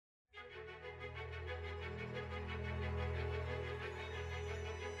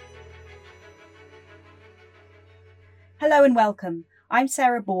Hello and welcome. I'm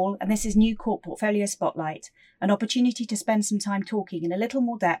Sarah Ball and this is New Corp Portfolio Spotlight, an opportunity to spend some time talking in a little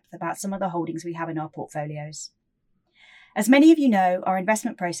more depth about some of the holdings we have in our portfolios. As many of you know, our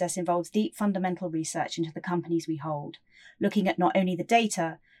investment process involves deep fundamental research into the companies we hold, looking at not only the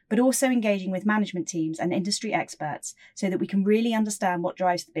data, but also engaging with management teams and industry experts so that we can really understand what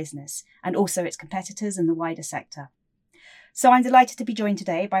drives the business and also its competitors and the wider sector. So I'm delighted to be joined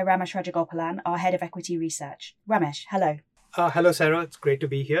today by Ramesh Rajagopalan, our Head of Equity Research. Ramesh, hello. Hello, Sarah. It's great to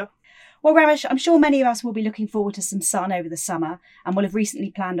be here. Well, Ramesh, I'm sure many of us will be looking forward to some sun over the summer and will have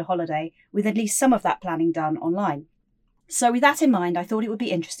recently planned a holiday with at least some of that planning done online. So with that in mind, I thought it would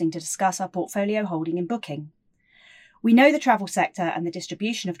be interesting to discuss our portfolio holding in Booking. We know the travel sector and the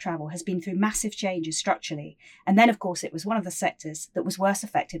distribution of travel has been through massive changes structurally, and then of course it was one of the sectors that was worst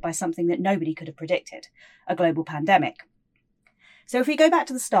affected by something that nobody could have predicted, a global pandemic. So if we go back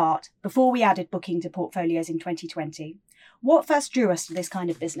to the start, before we added Booking to portfolios in 2020, what first drew us to this kind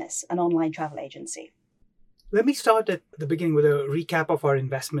of business, an online travel agency? Let me start at the beginning with a recap of our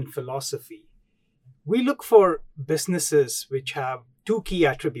investment philosophy. We look for businesses which have two key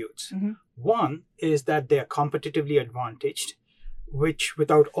attributes. One is that they are competitively advantaged, which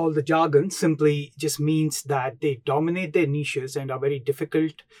without all the jargon simply just means that they dominate their niches and are very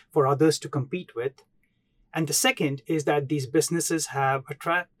difficult for others to compete with. And the second is that these businesses have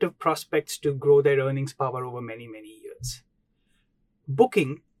attractive prospects to grow their earnings power over many, many years.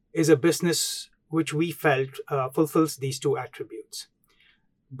 Booking is a business which we felt fulfills these two attributes.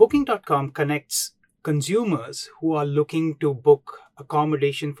 Booking.com connects consumers who are looking to book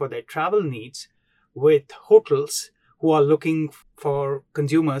accommodation for their travel needs with hotels who are looking for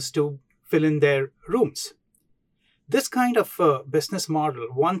consumers to fill in their rooms. This kind of business model,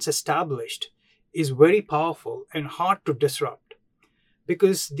 once established, is very powerful and hard to disrupt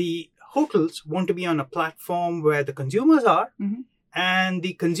because the hotels want to be on a platform where the consumers are, and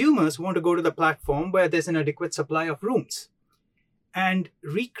the consumers want to go to the platform where there's an adequate supply of rooms. And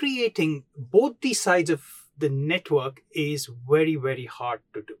recreating both these sides of the network is very, very hard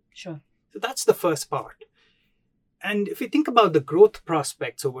to do. Sure. So that's the first part. And if you think about the growth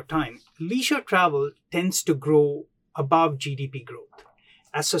prospects over time, leisure travel tends to grow above GDP growth.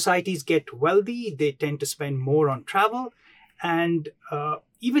 As societies get wealthy, they tend to spend more on travel. And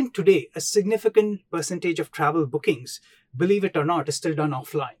even today, a significant percentage of travel bookings, believe it or not, is still done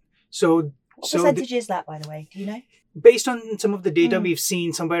offline. What percentage is that, by the way? Do you know? Based on some of the data we've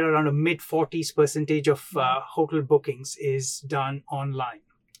seen, somewhere around a mid-40s% of hotel bookings is done online.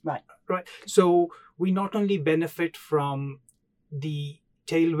 Right. So we not only benefit from the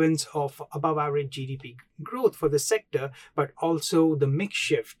tailwinds of above average GDP growth for the sector, but also the mix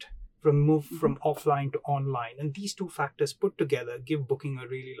shift from offline to online. And these two factors put together give Booking a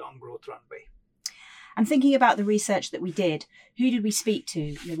really long growth runway. And thinking about the research that we did, who did we speak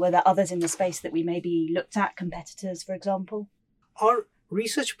to? Were there others in the space that we maybe looked at, competitors, for example? Our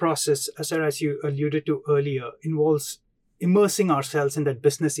research process, Sarah, as you alluded to earlier, involves immersing ourselves in that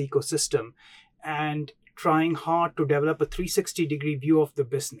business ecosystem and trying hard to develop a 360-degree view of the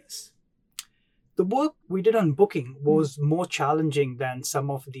business. The work we did on Booking was more challenging than some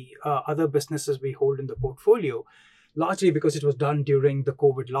of the other businesses we hold in the portfolio, largely because it was done during the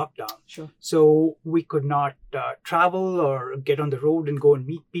COVID lockdown. Sure. So we could not travel or get on the road and go and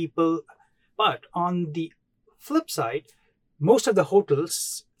meet people. But on the flip side, most of the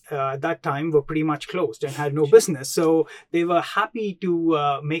hotels at that time were pretty much closed and had no business. So they were happy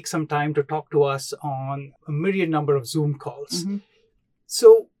to make some time to talk to us on a myriad number of Zoom calls.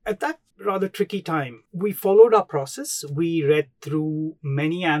 So at that rather tricky time, we followed our process. We read through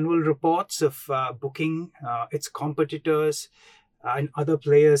many annual reports of Booking, its competitors, and other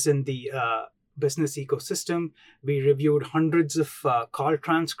players in the business ecosystem. We reviewed hundreds of call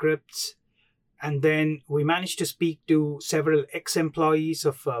transcripts. And then we managed to speak to several ex-employees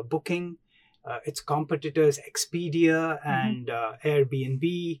of Booking, its competitors, Expedia and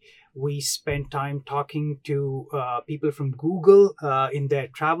Airbnb. We spent time talking to people from Google in their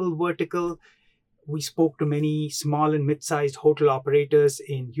travel vertical. We spoke to many small and mid-sized hotel operators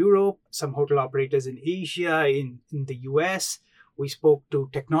in Europe, some hotel operators in Asia, in the US. We spoke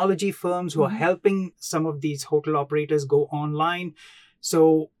to technology firms who are helping some of these hotel operators go online.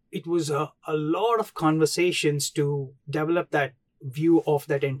 So it was a lot of conversations to develop that view of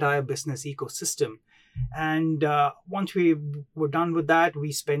that entire business ecosystem. And once we were done with that,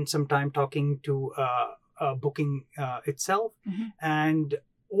 we spent some time talking to Booking itself. And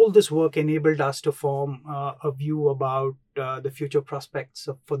all this work enabled us to form a view about the future prospects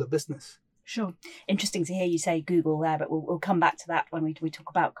for the business. Sure. Interesting to hear you say Google there, but we'll come back to that when we talk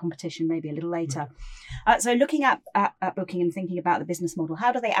about competition maybe a little later. So looking at Booking and thinking about the business model,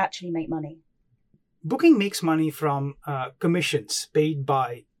 how do they actually make money? Booking makes money from commissions paid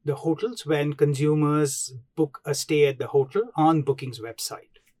by the hotels when consumers book a stay at the hotel on Booking's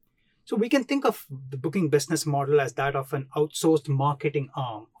website. So we can think of the Booking business model as that of an outsourced marketing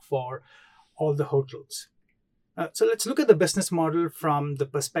arm for all the hotels. So let's look at the business model from the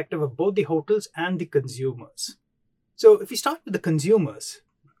perspective of both the hotels and the consumers. So if we start with the consumers,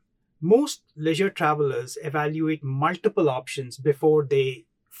 most leisure travelers evaluate multiple options before they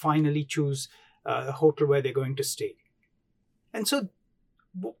finally choose a hotel where they're going to stay. And so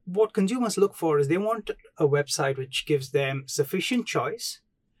what consumers look for is they want a website which gives them sufficient choice,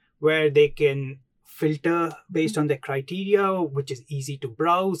 where they can filter based on their criteria, which is easy to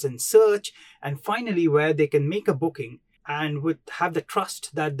browse and search, and finally where they can make a booking and would have the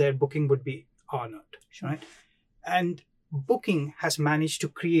trust that their booking would be honored. Sure. Right? And Booking has managed to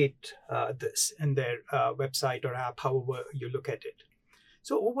create this in their website or app, however you look at it.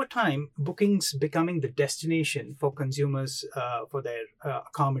 So over time, Booking's becoming the destination for consumers for their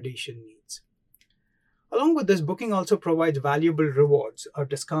accommodation needs. Along with this, Booking also provides valuable rewards or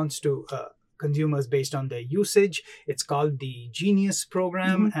discounts to consumers based on their usage. It's called the Genius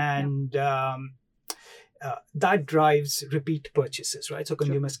program, and that drives repeat purchases, right? So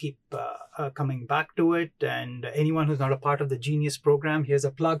consumers keep coming back to it. And anyone who's not a part of the Genius program, here's a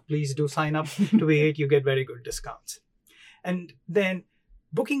plug. Please do sign up to V8. You get very good discounts. And then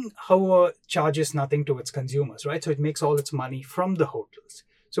Booking, however, charges nothing to its consumers, right? So it makes all its money from the hotels.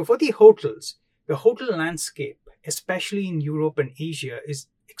 So for the hotels, the hotel landscape, especially in Europe and Asia, is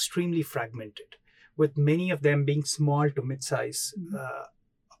extremely fragmented, with many of them being small to mid-size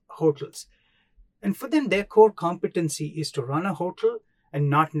hotels. And for them, their core competency is to run a hotel and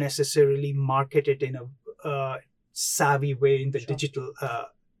not necessarily market it in a savvy way in the digital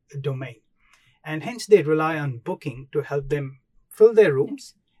domain. And hence, they rely on Booking to help them fill their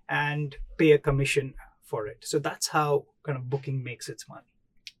rooms and pay a commission for it. So that's how kind of Booking makes its money.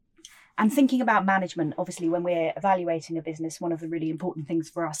 And thinking about management, obviously, when we're evaluating a business, one of the really important things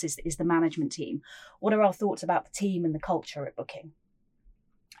for us is the management team. What are our thoughts about the team and the culture at Booking?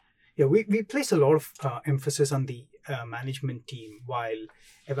 Yeah, we place a lot of emphasis on the management team while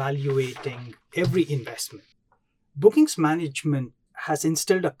evaluating every investment. Booking's management has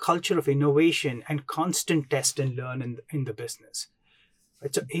instilled a culture of innovation and constant test and learn in the business.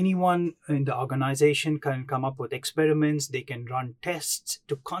 Right? So anyone in the organization can come up with experiments, they can run tests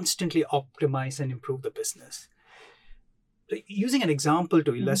to constantly optimize and improve the business. Using an example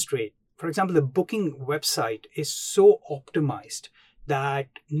to illustrate, for example, the Booking website is so optimized that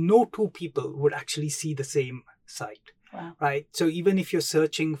no two people would actually see the same site. Wow. Right? So even if you're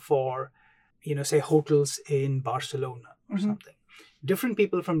searching for, say hotels in Barcelona or something, different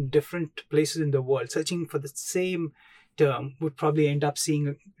people from different places in the world searching for the same term would probably end up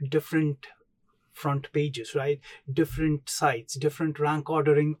seeing different front pages, right? Different sites, different rank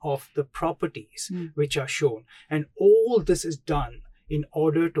ordering of the properties which are shown. And all this is done in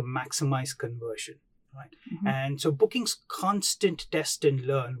order to maximize conversion, right? And so Booking's constant test and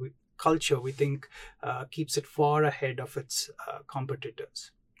learn culture, we think, keeps it far ahead of its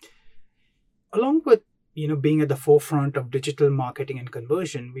competitors. Along with being at the forefront of digital marketing and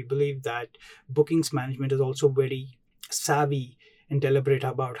conversion, we believe that Booking's management is also very savvy and deliberate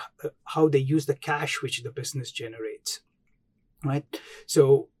about how they use the cash which the business generates, right?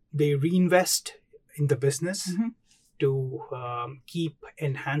 So they reinvest in the business to keep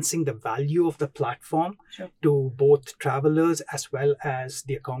enhancing the value of the platform to both travelers as well as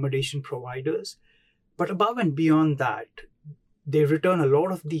the accommodation providers. But above and beyond that, they return a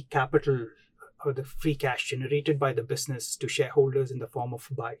lot of the capital or the free cash generated by the business to shareholders in the form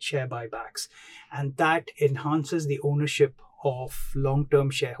of share buybacks. And that enhances the ownership of long-term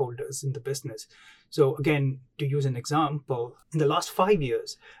shareholders in the business. So again, to use an example, in the last 5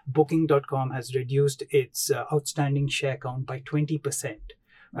 years, Booking.com has reduced its outstanding share count by 20%,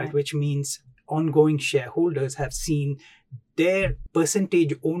 right? Which means ongoing shareholders have seen their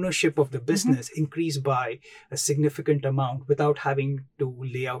percentage ownership of the business increase by a significant amount without having to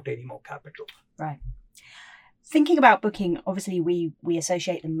lay out any more capital. Right. Thinking about Booking, obviously we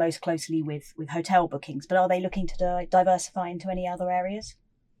associate them most closely with hotel bookings, but are they looking to diversify into any other areas?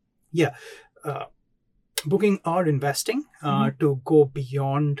 Yeah. Booking are investing to go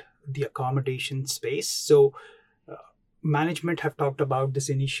beyond the accommodation space. So management have talked about this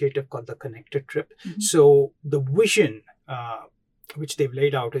initiative called the Connected Trip. So the vision which they've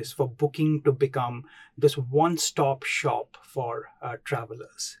laid out is for Booking to become this one-stop shop for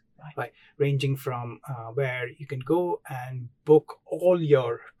travelers. right? Ranging from where you can go and book all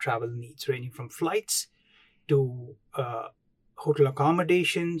your travel needs, ranging from flights to hotel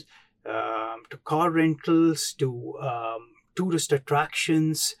accommodations, to car rentals, to tourist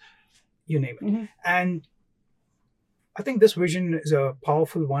attractions, you name it. Mm-hmm. And I think this vision is a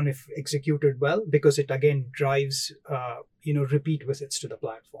powerful one if executed well, because it again drives repeat visits to the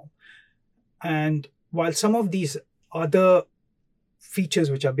platform. And while some of these other features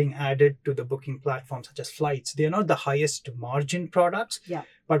which are being added to the booking platform, such as flights, they are not the highest margin products. Yeah.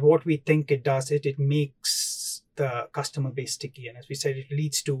 But what we think it does, it makes the customer base sticky, and as we said, it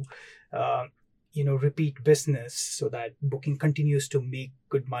leads to repeat business, so that booking continues to make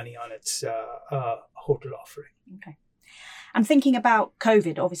good money on its hotel offering. Okay. And thinking about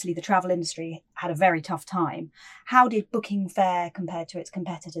COVID, obviously the travel industry had a very tough time. How did Booking fare compared to its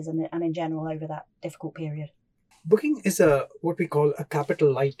competitors and in general over that difficult period? Booking is what we call a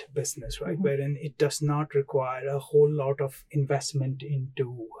capital light business, right? Mm-hmm. Wherein it does not require a whole lot of investment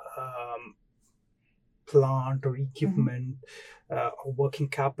into plant or equipment, or working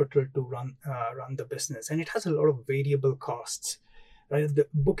capital to run the business, and it has a lot of variable costs. Right, the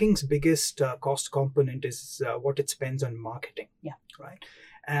Booking's biggest cost component is what it spends on marketing. Yeah. Right,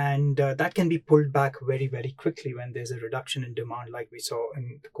 and that can be pulled back very, very quickly when there's a reduction in demand, like we saw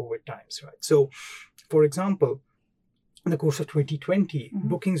in the COVID times. Right. So, for example, in the course of 2020,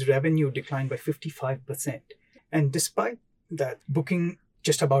 Booking's revenue declined by 55%, and despite that, Booking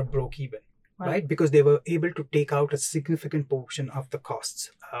just about broke even. Right, because they were able to take out a significant portion of the costs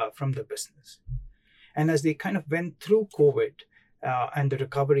from the business, and as they kind of went through COVID. And the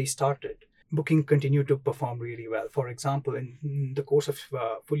recovery started, Booking continued to perform really well. For example, in the course of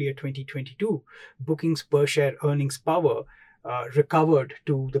full year 2022, Booking's per share earnings power recovered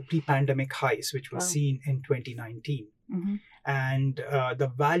to the pre-pandemic highs, which was seen in 2019. Mm-hmm. And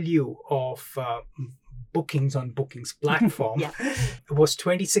the value of bookings on Booking's platform was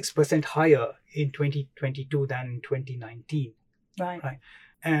 26% higher in 2022 than in 2019. Right.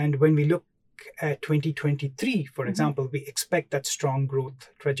 And when we look at 2023, for example, we expect that strong growth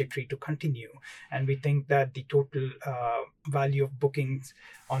trajectory to continue, and we think that the total value of bookings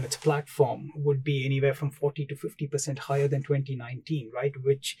on its platform would be anywhere from 40 to 50% higher than 2019, right?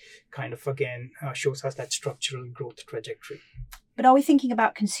 Which kind of again shows us that structural growth trajectory. But are we thinking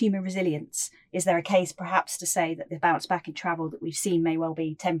about consumer resilience? Is there a case perhaps to say that the bounce back in travel that we've seen may well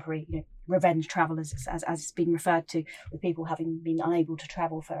be temporary, revenge travel as it's been referred to, with people having been unable to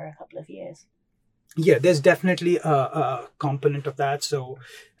travel for a couple of years? Yeah, there's definitely a component of that. So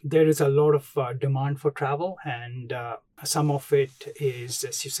there is a lot of demand for travel, and some of it is,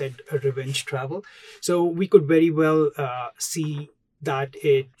 as you said, a revenge travel. So we could very well see that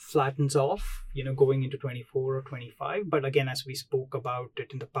it flattens off, going into 24 or 25. But again, as we spoke about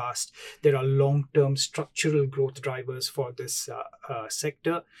it in the past, there are long-term structural growth drivers for this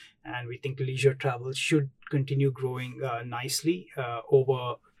sector. And we think leisure travel should continue growing nicely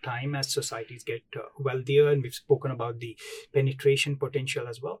over time as societies get wealthier. And we've spoken about the penetration potential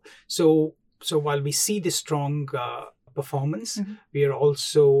as well. So while we see this strong performance, we are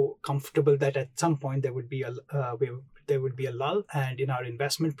also comfortable that at some point there would be a lull, and in our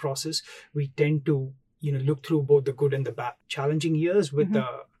investment process we tend to look through both the good and the bad challenging years with the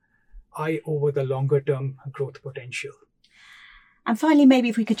eye over the longer term growth potential. And finally, maybe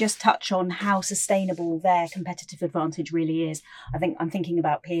if we could just touch on how sustainable their competitive advantage really is. I think I'm thinking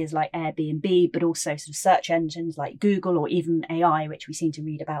about peers like Airbnb, but also sort of search engines like Google or even AI, which we seem to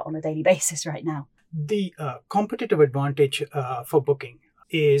read about on a daily basis right now. The competitive advantage for Booking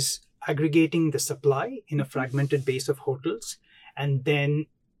is aggregating the supply in a fragmented base of hotels, and then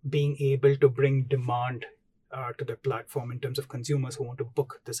being able to bring demand to the platform in terms of consumers who want to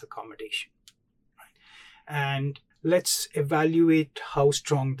book this accommodation. Right? And let's evaluate how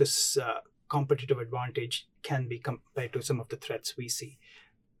strong this competitive advantage can be compared to some of the threats we see.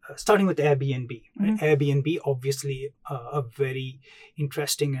 Starting with Airbnb. Right? Airbnb, obviously a very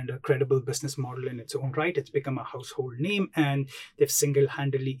interesting and a credible business model in its own right. It's become a household name, and they've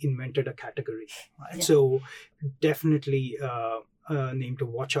single-handedly invented a category. Right? Yeah. So definitely a name to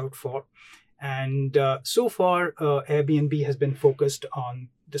watch out for. And so far, Airbnb has been focused on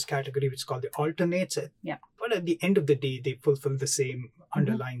this category, which is called the alternates. Yeah. But at the end of the day, they fulfill the same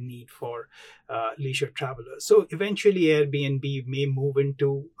underlying need for leisure travelers. So eventually, Airbnb may move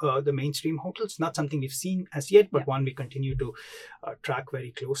into the mainstream hotels. Not something we've seen as yet, but one we continue to track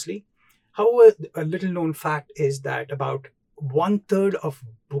very closely. However, a little known fact is that about 1/3 of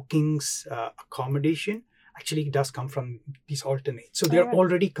Booking's accommodation actually does come from these alternates. So they're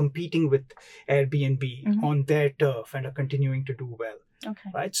already competing with Airbnb on their turf and are continuing to do well. Okay.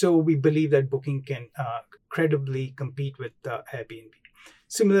 right? So we believe that Booking can credibly compete with Airbnb.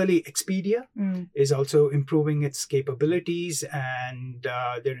 Similarly, Expedia is also improving its capabilities, and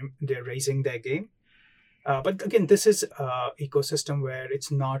they're raising their game. But again, this is an ecosystem where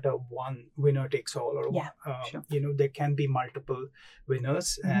it's not a one winner takes all, or sure. there can be multiple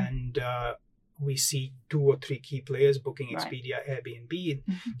winners, and we see 2 or 3 key players: Booking, Expedia, Airbnb. In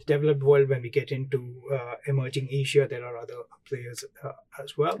the developed world, when we get into emerging Asia, there are other players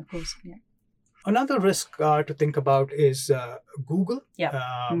as well. Of course, yeah. Another risk to think about is Google,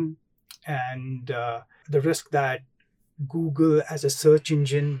 and the risk that Google as a search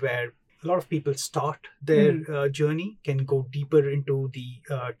engine where a lot of people start their journey can go deeper into the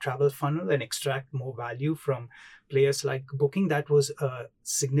travel funnel and extract more value from players like Booking. That was a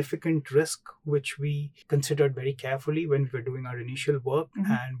significant risk which we considered very carefully when we were doing our initial work,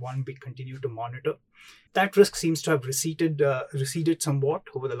 and one we continue to monitor. That risk seems to have receded somewhat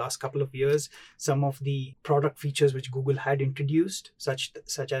over the last couple of years. Some of the product features which Google had introduced, such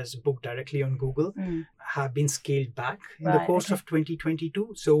as book directly on Google, have been scaled back in the course of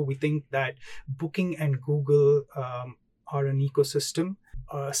 2022. So we think that Booking and Google are an ecosystem,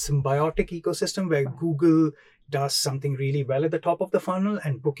 a symbiotic ecosystem where Google does something really well at the top of the funnel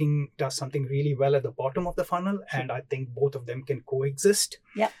and Booking does something really well at the bottom of the funnel. And I think both of them can coexist.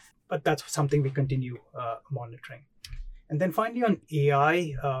 Yep. But that's something we continue monitoring. And then finally on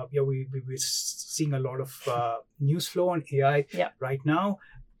AI, we're seeing a lot of news flow on AI right now.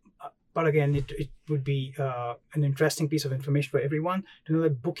 But again, it would be an interesting piece of information for everyone to know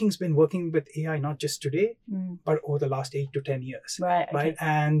that Booking's been working with AI not just today, but over the last 8 to 10 years. Right?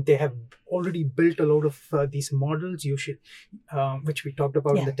 And they have already built a lot of these models, which we talked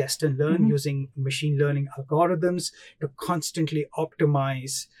about in the test and learn, using machine learning algorithms to constantly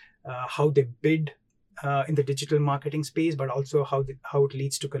optimize how they bid in the digital marketing space, but also how it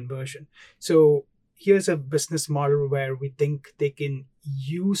leads to conversion. So here's a business model where we think they can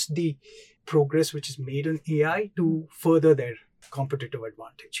use the progress which is made on AI to further their competitive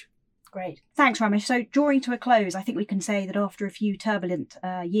advantage. Great. Thanks, Ramesh. So drawing to a close, I think we can say that after a few turbulent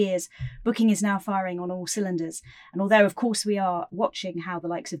years, Booking is now firing on all cylinders. And although, of course, we are watching how the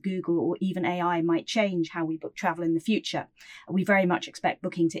likes of Google or even AI might change how we book travel in the future, we very much expect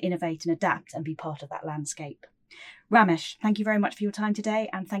Booking to innovate and adapt and be part of that landscape. Ramesh, thank you very much for your time today,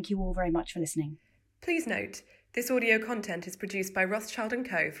 and thank you all very much for listening. Please note, this audio content is produced by Rothschild &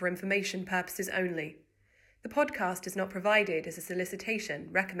 Co. for information purposes only. The podcast is not provided as a solicitation,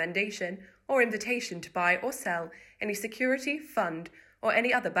 recommendation, or invitation to buy or sell any security, fund, or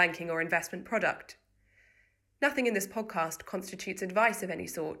any other banking or investment product. Nothing in this podcast constitutes advice of any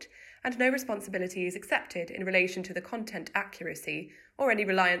sort, and no responsibility is accepted in relation to the content accuracy or any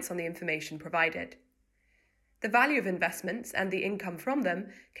reliance on the information provided. The value of investments and the income from them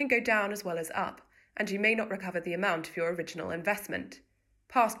can go down as well as up, and you may not recover the amount of your original investment.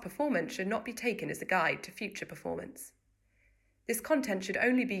 Past performance should not be taken as a guide to future performance. This content should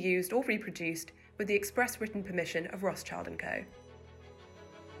only be used or reproduced with the express written permission of Rothschild & Co.